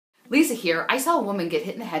Lisa here. I saw a woman get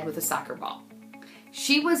hit in the head with a soccer ball.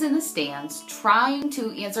 She was in the stands trying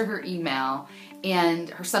to answer her email, and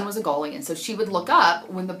her son was a goalie, and so she would look up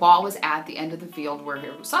when the ball was at the end of the field where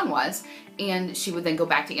her son was, and she would then go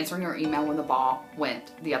back to answering her email when the ball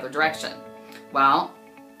went the other direction. Well,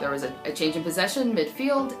 there was a change in possession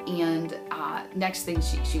midfield, and next thing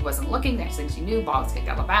she wasn't looking, next thing she knew, ball was kicked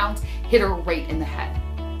out of bounds, hit her right in the head.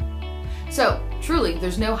 So truly,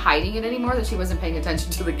 there's no hiding it anymore that she wasn't paying attention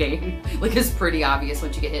to the game. Like, it's pretty obvious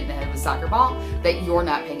when you get hit in the head with a soccer ball that you're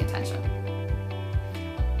not paying attention.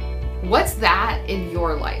 What's that in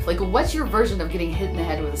your life? Like, what's your version of getting hit in the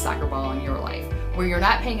head with a soccer ball in your life, where you're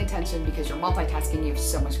not paying attention because you're multitasking, you have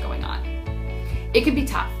so much going on? It can be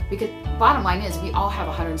tough because bottom line is we all have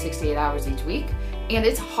 168 hours each week, and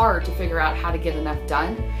it's hard to figure out how to get enough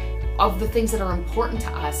done of the things that are important to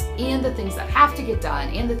us and the things that have to get done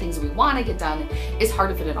and the things we want to get done. It's hard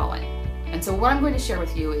to fit it all in. And so what I'm going to share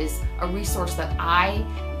with you is a resource that I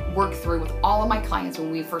work through with all of my clients when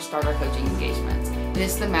we first start our coaching engagements.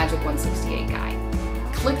 It's the Magic 168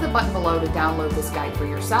 Guide. Click the button below to download this guide for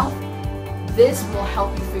yourself. This will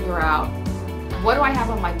help you figure out, what do I have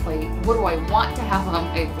on my plate? What do I want to have on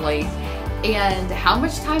my plate? And how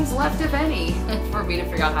much time's left, if any, for me to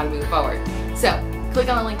figure out how to move forward. So click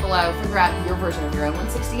on the link below, figure out your version of your own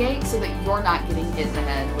 168 so that you're not getting hit in the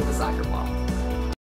head with a soccer ball.